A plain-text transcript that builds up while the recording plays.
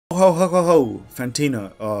ho ho ho ho!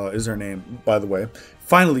 Fantina is her name, by the way.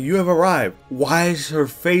 Finally, you have arrived. Why is her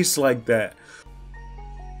face like that?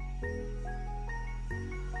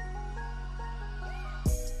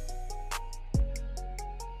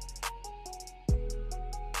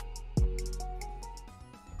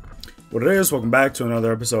 What it is, welcome back to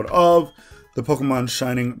another episode of the Pokémon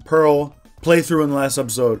Shining Pearl playthrough. In the last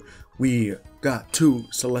episode, we got to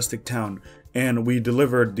Celestic Town and we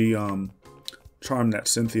delivered the charm that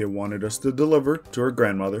Cynthia wanted us to deliver to her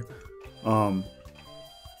grandmother.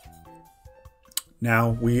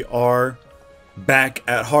 Now we are back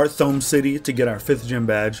at Hearthome City to get our 5th gym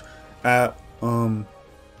badge at the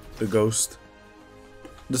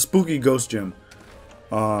spooky ghost gym.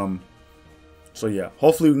 So yeah,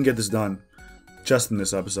 hopefully we can get this done just in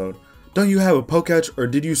this episode. Don't you have a Poketch, or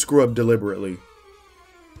did you screw up deliberately?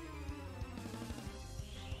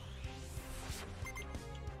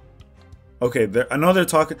 Okay, I know they're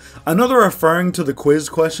talking. I know they're referring to the quiz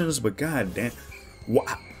questions, but god damn,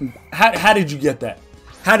 how did you get that?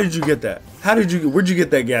 How did you get that? Where'd you get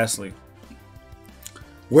that Ghastly?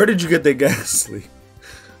 Where did you get that Ghastly?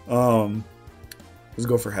 Let's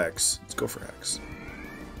go for Hex. Let's go for Hex.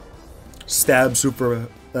 Stab super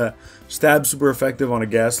effective on a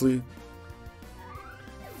Ghastly.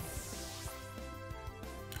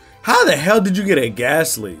 How the hell did you get a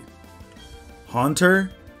Ghastly? Haunter?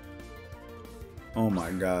 Oh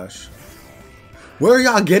my gosh. Where are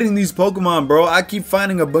y'all getting these Pokemon, bro? I keep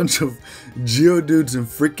finding a bunch of Geodudes and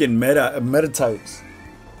freaking meta types.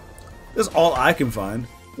 That's all I can find.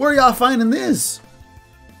 Where are y'all finding this?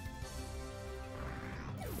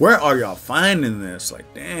 Where are y'all finding this?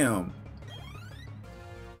 Like, damn.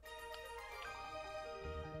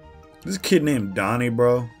 This kid named Donnie,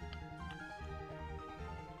 bro.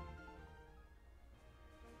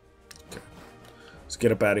 Okay. Let's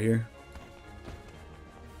get up out of here.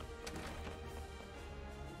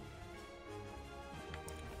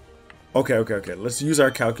 Okay. Let's use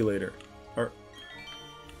our calculator.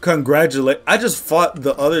 Congratulate. I just fought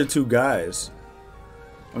the other two guys.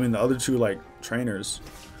 I mean, the other two, like, trainers.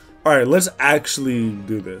 Alright, let's actually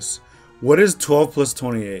do this. What is 12 plus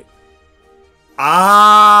 28?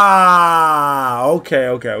 Ah,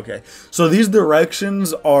 okay. So these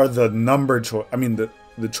directions are the number choice. I mean, the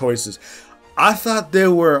choices. I thought they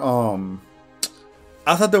were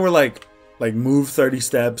like move 30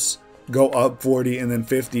 steps, go up 40, and then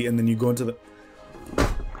 50, and then you go into the.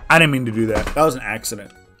 I didn't mean to do that. That was an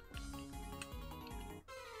accident.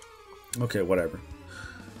 Okay, whatever.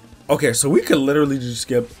 Okay, so we could literally just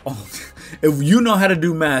skip all. If you know how to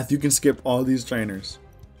do math, you can skip all these trainers.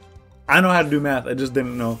 I know how to do math. I just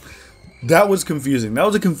didn't know. That was confusing. That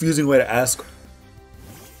was a confusing way to ask.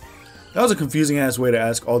 That was a confusing ass way to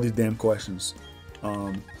ask all these damn questions.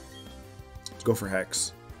 Let's go for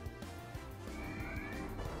Hex.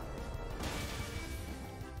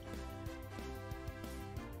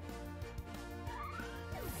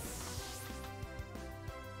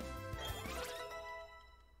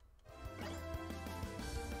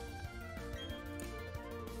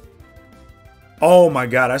 Oh my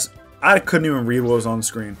god, I couldn't even read what was on the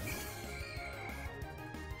screen.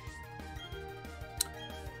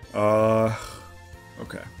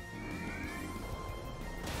 Okay.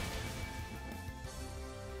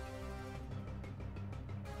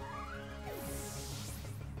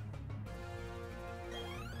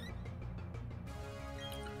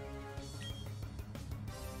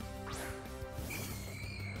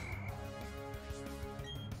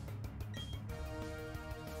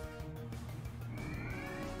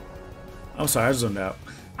 I'm sorry, I zoned out.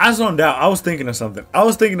 I was thinking of something. I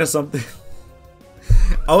was thinking of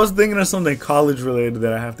something college related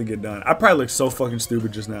that I have to get done. I probably look so fucking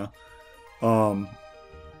stupid just now. I'm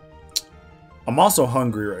also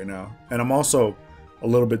hungry right now, and I'm also a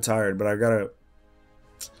little bit tired, but I gotta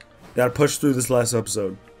push through this last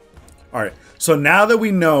episode. Alright, so now that we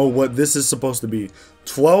know what this is supposed to be,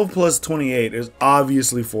 12 plus 28 is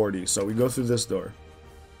obviously 40. So we go through this door.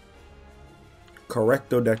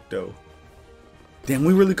 Correcto decto. Damn,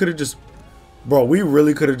 we really could have just... Bro, we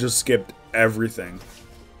really could have just skipped everything.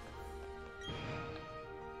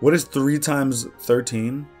 What is 3 times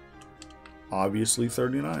 13? Obviously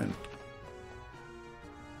 39.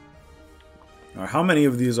 Alright, how many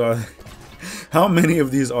of these are there? How many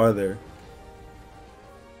of these are there?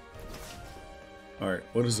 Alright,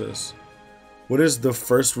 what is this? What is the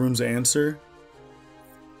first room's answer?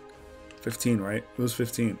 15, right? It was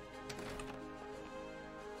 15.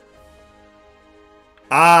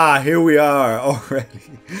 Ah, here we are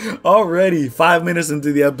already 5 minutes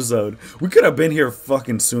into the episode. We could have been here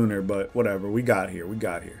fucking sooner, but whatever. We got here.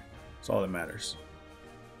 That's all that matters.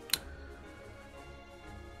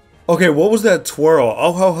 Okay, what was that twirl?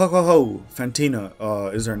 Oh, ho, ho, ho, ho.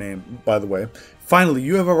 Fantina is her name, by the way. Finally,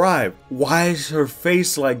 you have arrived. Why is her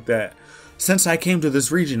face like that? Since I came to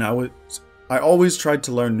this region, I always tried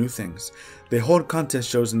to learn new things. They hold contest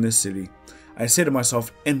shows in this city. I say to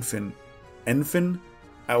myself, Enfin,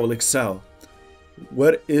 I will excel.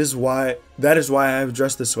 That is why I have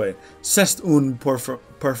dressed this way. C'est une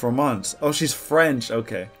performance. Oh, she's French.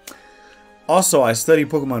 Okay. Also, I study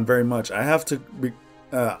Pokemon very much. I have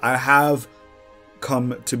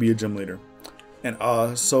come to be a gym leader. And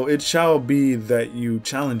so it shall be that you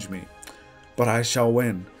challenge me. But I shall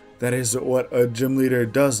win. That is what a gym leader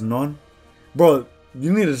does, non? Bro,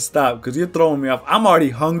 you need to stop because you're throwing me off. I'm already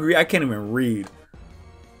hungry. I can't even read.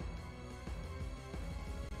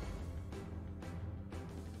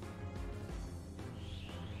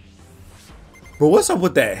 Bro, what's up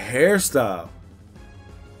with that hairstyle?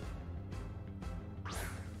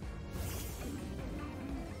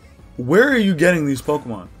 Where are you getting these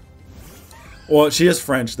Pokemon? Well, she is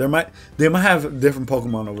French. They might have different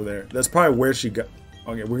Pokemon over there. That's probably where she got.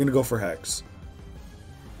 Okay, we're gonna go for Hex.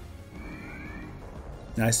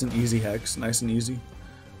 Nice and easy, Hex. Nice and easy.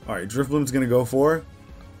 All right, Drifloom's gonna go for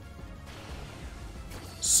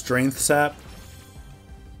Strength Sap.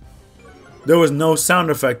 There was no sound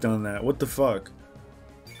effect on that. What the fuck?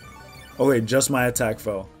 Okay, just my attack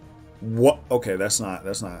fell. What? Okay, that's not.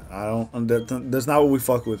 I don't. That's not what we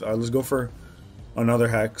fuck with. All right, let's go for another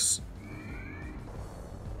Hex.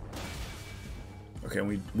 Okay,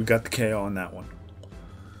 we got the KO on that one.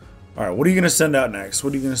 All right, what are you gonna send out next?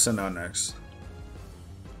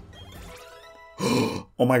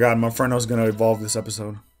 Oh my god, my Inferno's gonna evolve this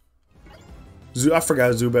episode. I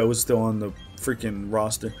forgot Zubat was still on the freaking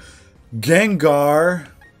roster. Gengar.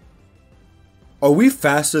 Are we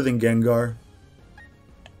faster than Gengar?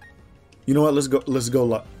 You know what? Let's go.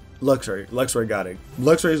 Luxray. Luxray got it.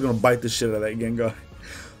 Luxray is gonna bite the shit out of that Gengar.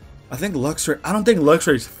 I think Luxray. I don't think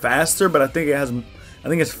Luxray's faster, but I think it has. I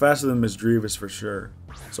think it's faster than Misdreavus for sure.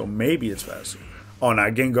 So maybe it's faster. Oh no,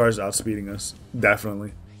 Gengar's outspeeding us.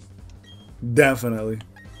 Definitely.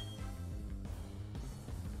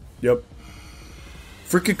 Yep.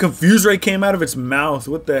 Freaking Confuse Ray came out of its mouth.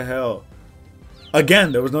 What the hell?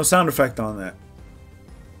 Again, there was no sound effect on that.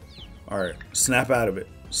 Alright, snap out of it.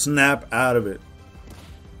 Snap out of it.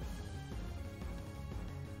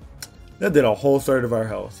 That did a whole third of our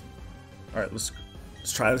health. Alright, let's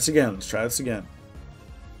try this again.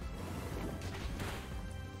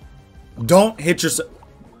 Don't hit yourself.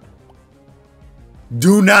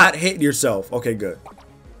 Do not hit yourself. Okay, good.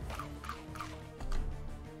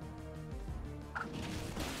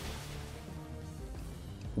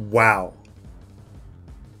 Wow.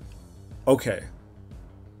 Okay.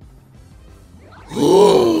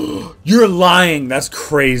 You're lying. That's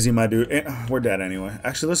crazy, my dude. We're dead anyway.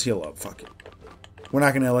 Actually, let's heal up. Fuck it. We're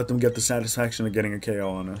not going to let them get the satisfaction of getting a KO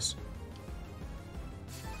on us.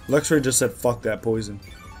 Luxray just said, fuck that poison.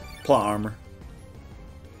 Plot armor.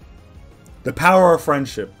 The power of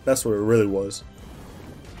friendship. That's what it really was.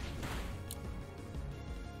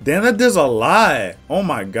 Damn, that does a lot. Oh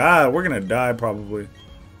my god. We're going to die probably.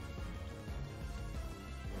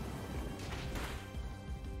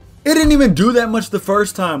 It didn't even do that much the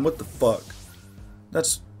first time. What the fuck?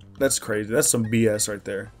 That's crazy. That's some BS right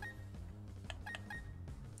there.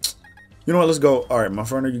 You know what? Let's go. All right, my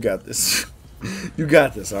friend, you got this. You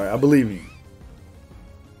got this. All right, I believe in you.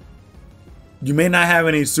 You may not have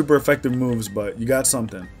any super effective moves, but you got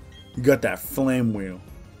something. You got that flame wheel.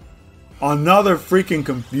 Another freaking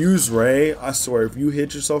Confuse Ray. I swear, if you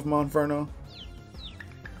hit yourself, Monferno,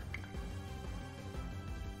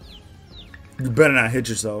 you better not hit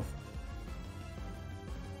yourself.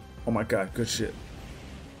 Oh my god, good shit.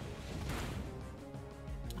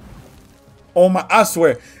 Oh my, I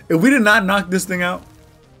swear, if we did not knock this thing out,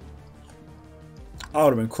 I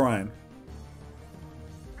would have been crying.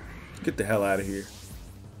 Get the hell out of here.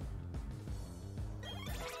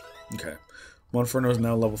 Okay. Monferno is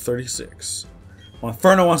now level 36.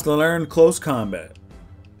 Monferno wants to learn close combat.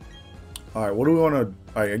 Alright, what do we want to...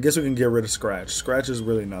 Alright, I guess we can get rid of Scratch. Scratch is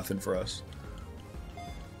really nothing for us.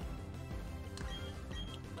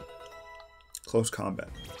 Close combat.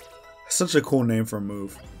 Such a cool name for a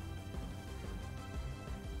move.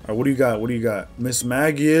 Alright, what do you got? What do you got? Miss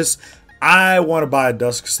Magius. I want to buy a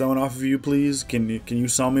Dusk Stone off of you, please. Can you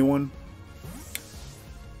sell me one?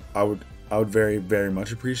 I would very, very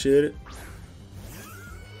much appreciate it.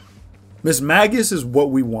 Miss Magius is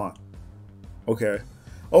what we want. Okay.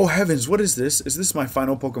 Oh heavens, what is this? Is this my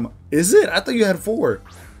final Pokemon? Is it? I thought you had 4.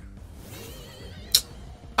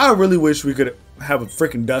 I really wish we could have a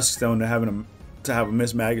freaking Dusk Stone to have a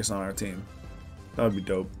Miss Magius on our team. That would be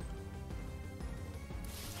dope.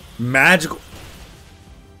 Magical.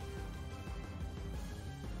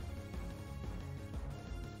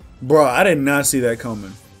 Bro, I did not see that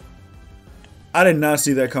coming. I did not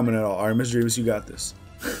see that coming at all. Alright, Mr. Davis, you got this.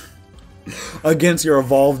 Against your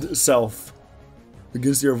evolved self.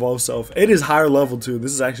 Against your evolved self. It is higher level too.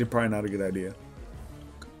 This is actually probably not a good idea.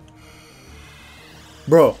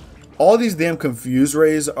 Bro, all these damn confused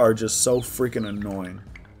rays are just so freaking annoying.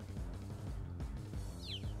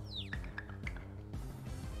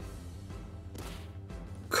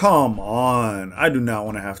 Come on. I do not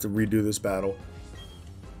want to have to redo this battle.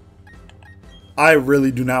 I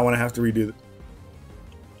really do not want to have to redo it.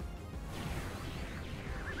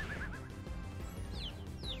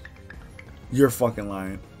 You're fucking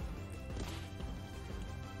lying.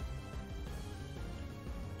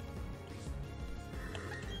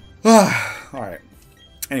 Alright.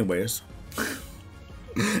 Anyways.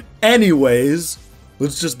 Anyways.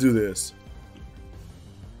 Let's just do this.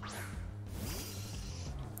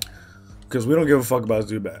 Because we don't give a fuck about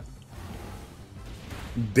Zubat.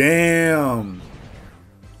 Damn.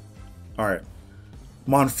 Alright.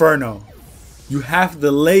 Monferno. You have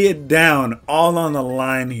to lay it down all on the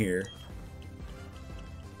line here.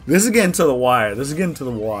 This is getting to the wire. This is getting to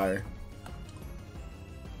the wire.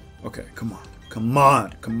 Okay, come on. Come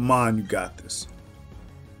on. Come on, you got this.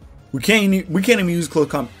 We can't even use close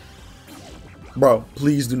combat. Bro,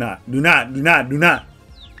 please do not. Do not. Do not. Do not.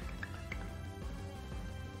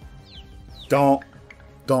 Don't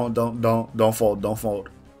fold. Don't fold.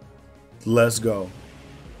 Let's go.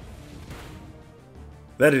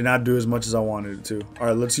 That did not do as much as I wanted it to.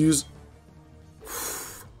 Alright, let's use...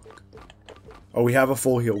 Oh, we have a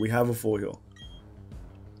full heal. We have a full heal.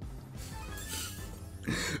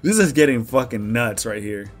 This is getting fucking nuts right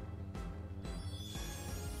here.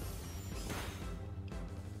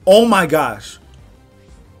 Oh my gosh.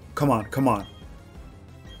 Come on. Come on.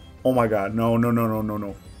 Oh my god. No, no, no, no, no,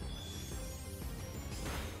 no.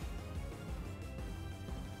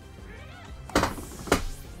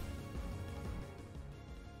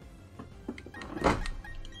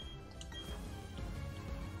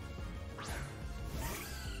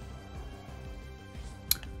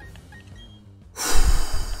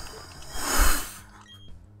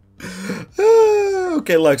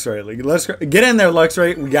 Okay, Luxray. Let's get in there,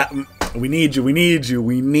 Luxray. We need you. We need you.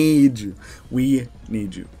 We need you. We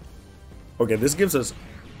need you. Okay, this gives us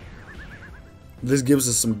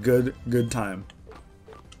some good time.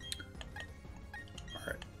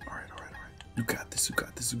 Alright. You got this. You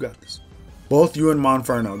got this. You got this. Both you and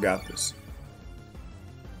Monferno got this.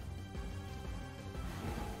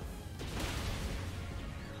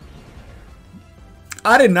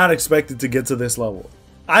 I did not expect it to get to this level.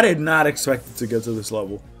 I did not expect it to get to this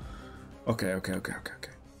level. Okay.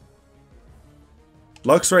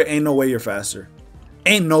 Luxray, ain't no way you're faster.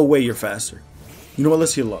 Ain't no way you're faster. You know what?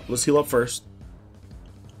 Let's heal up. Let's heal up first.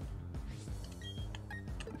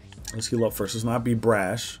 Let's heal up first. Let's not be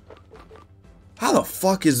brash. How the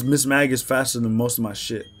fuck is Miss Magus faster than most of my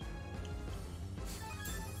shit?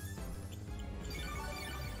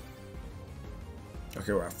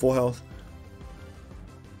 Okay, we're at full health.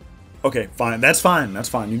 Okay, fine. That's fine. That's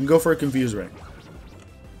fine. You can go for a confuse ray.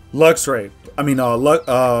 Luxray. I mean, yeah,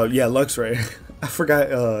 Luxray. I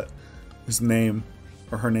forgot his name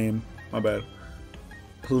or her name. My bad.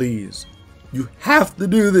 Please, you have to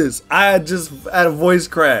do this. I just had a voice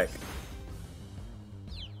crack.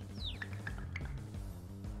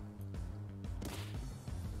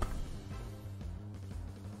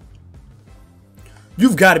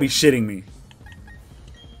 You've got to be shitting me.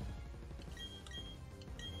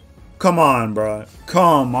 Come on, bro.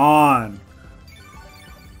 Come on.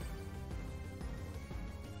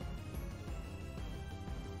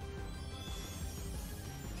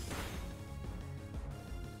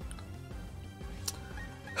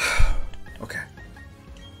 Okay.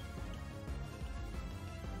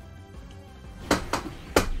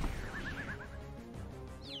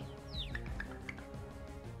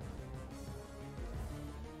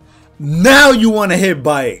 Now you want to hit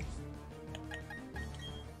bite.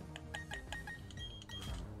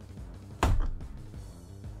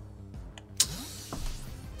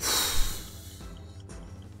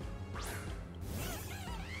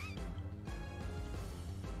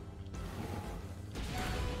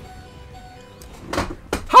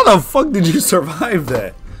 How the fuck did you survive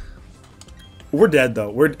that? We're dead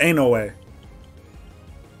though. Ain't no way.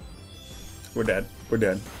 We're dead. We're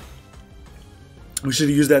dead. We should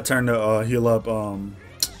have used that turn to heal up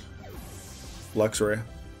Luxray.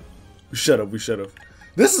 We should have. We should have.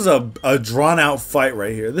 This is a drawn out fight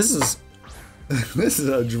right here. This is this is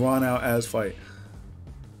a drawn out ass fight.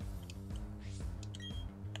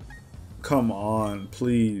 Come on,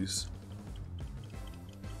 please.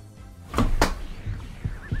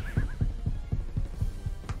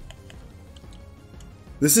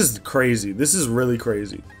 This is crazy. This is really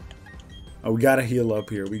crazy. Oh, we gotta heal up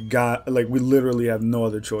here. We literally have no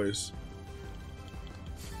other choice.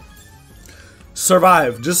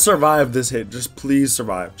 Survive. Just survive this hit. Just please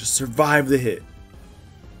survive. Just survive the hit.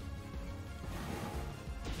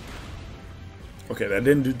 Okay, that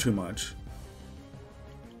didn't do too much.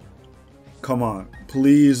 Come on.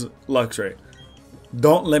 Please, Luxray.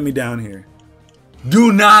 Don't let me down here.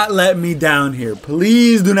 Do not let me down here.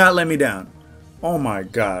 Please do not let me down. Oh my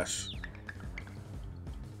gosh.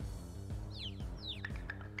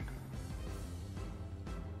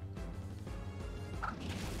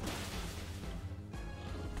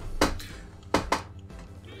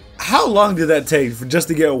 How long did that take for just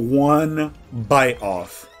to get one bite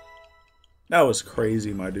off? That was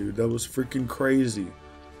crazy, my dude. That was freaking crazy.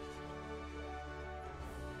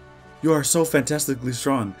 You are so fantastically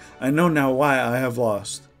strong. I know now why I have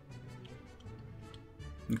lost.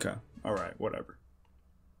 Okay. Alright, whatever.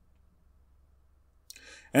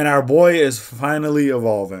 And our boy is finally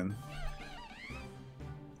evolving.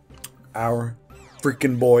 Our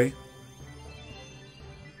freaking boy.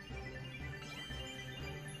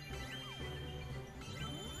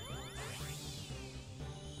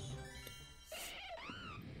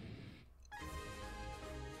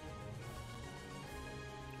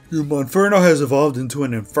 Your Monferno has evolved into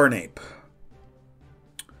an Infernape.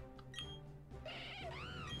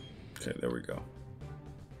 Okay, there we go.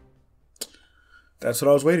 That's what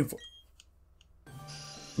I was waiting for.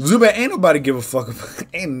 Zubat, ain't nobody give a fuck about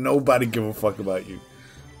ain't nobody give a fuck about you.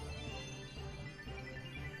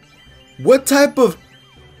 What type of...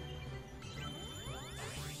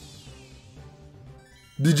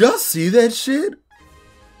 Did y'all see that shit?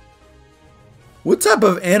 What type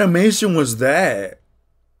of animation was that?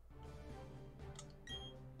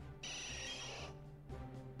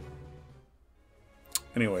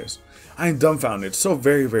 Anyways, I am dumbfounded. So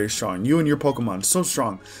very, very strong. You and your Pokemon, so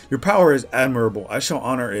strong. Your power is admirable. I shall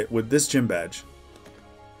honor it with this gym badge.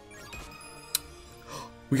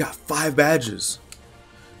 We got 5 badges.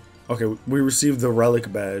 Okay, we received the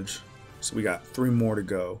relic badge. So we got 3 more to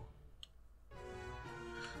go.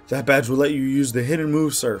 That badge will let you use the hidden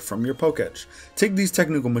move surf from your Pokédex. Take these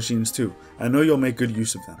technical machines too. I know you'll make good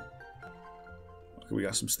use of them. Okay, we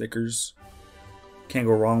got some stickers. Can't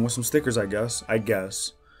go wrong with some stickers, I guess.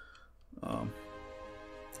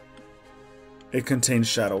 It contains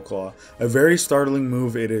Shadow Claw. A very startling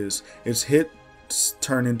move it is. Its hits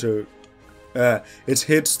turn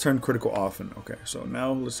critical often. Okay, so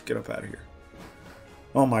now let's get up out of here.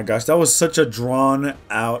 Oh my gosh, that was such a drawn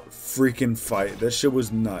out freaking fight. That shit was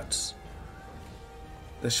nuts.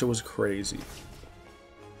 That shit was crazy.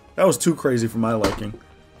 That was too crazy for my liking.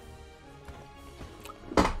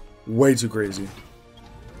 Way too crazy.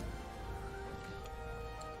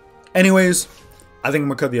 Anyways, I think I'm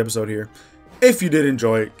going to cut the episode here. If you did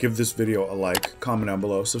enjoy it, give this video a like, comment down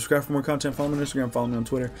below, subscribe for more content, follow me on Instagram, follow me on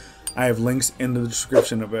Twitter. I have links in the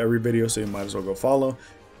description of every video, so you might as well go follow.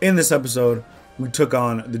 In this episode, we took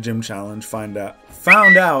on the gym challenge, found out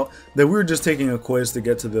that we were just taking a quiz to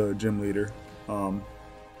get to the gym leader. So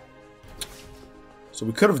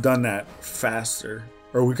we could have done that faster,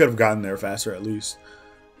 or we could have gotten there faster at least.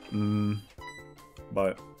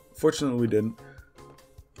 But fortunately we didn't.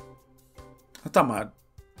 I thought my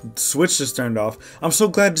switch just turned off. I'm so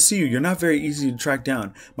glad to see you. You're not very easy to track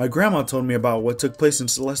down. My grandma told me about what took place in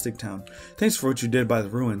Celestic Town. Thanks for what you did by the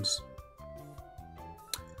ruins.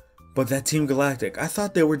 But that Team Galactic, I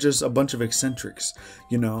thought they were just a bunch of eccentrics,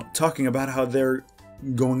 you know, talking about how they're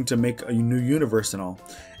going to make a new universe and all.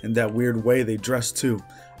 And that weird way they dress too.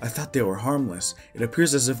 I thought they were harmless. It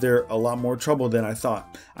appears as if they're a lot more trouble than I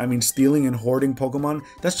thought. I mean, stealing and hoarding Pokemon,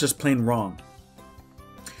 that's just plain wrong.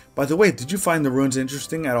 By the way, did you find the ruins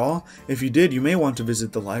interesting at all? If you did, you may want to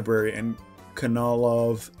visit the library in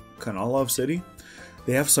Kanalov City.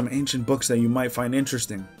 They have some ancient books that you might find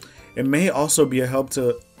interesting. It may also be a help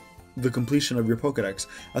to the completion of your Pokédex.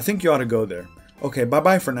 I think you ought to go there. Okay,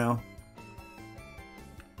 bye-bye for now.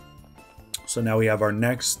 So now we have our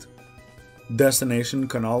next destination,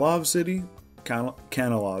 Kanalov City?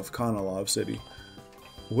 Kanalov City.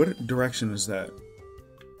 What direction is that?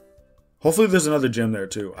 Hopefully there's another gym there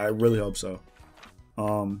too. I really hope so.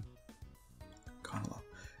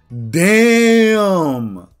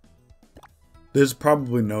 Damn! There's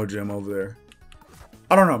probably no gym over there.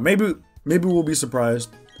 I don't know. Maybe we'll be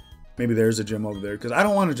surprised. Maybe there's a gym over there. Because I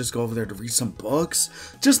don't want to just go over there to read some books.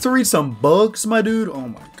 Just to read some books, my dude. Oh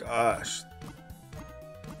my gosh.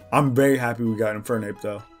 I'm very happy we got Infernape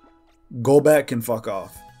though. Go back and fuck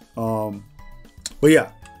off. But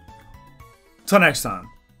yeah. Till next time.